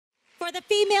For the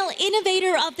Female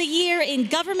Innovator of the Year in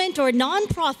Government or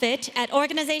Nonprofit at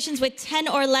organizations with 10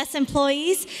 or less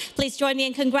employees, please join me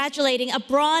in congratulating a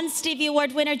Bronze Stevie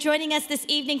Award winner joining us this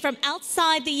evening from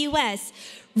outside the U.S.,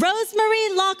 Rosemary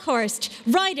Lockhorst,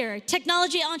 writer,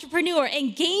 technology entrepreneur,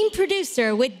 and game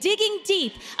producer with Digging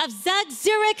Deep of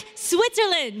Zurich,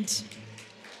 Switzerland.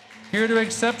 Here to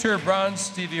accept her Bronze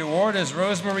Stevie Award is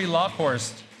Rosemary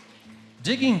Lockhorst.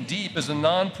 Digging Deep is a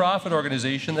nonprofit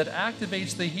organization that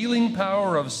activates the healing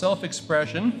power of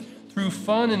self-expression through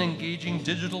fun and engaging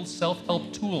digital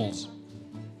self-help tools.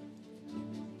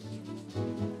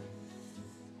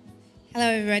 Hello,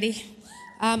 everybody.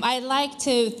 I'd like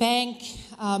to thank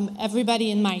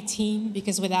everybody in my team,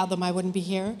 because without them I wouldn't be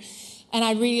here. And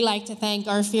I'd really like to thank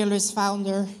our fearless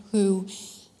founder,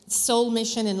 whose sole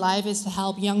mission in life is to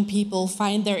help young people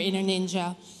find their inner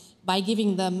ninja by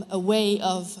giving them a way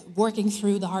of working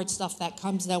through the hard stuff that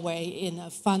comes their way in a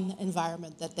fun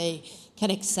environment that they can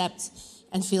accept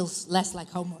and feels less like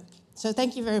homework. So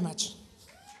thank you very much.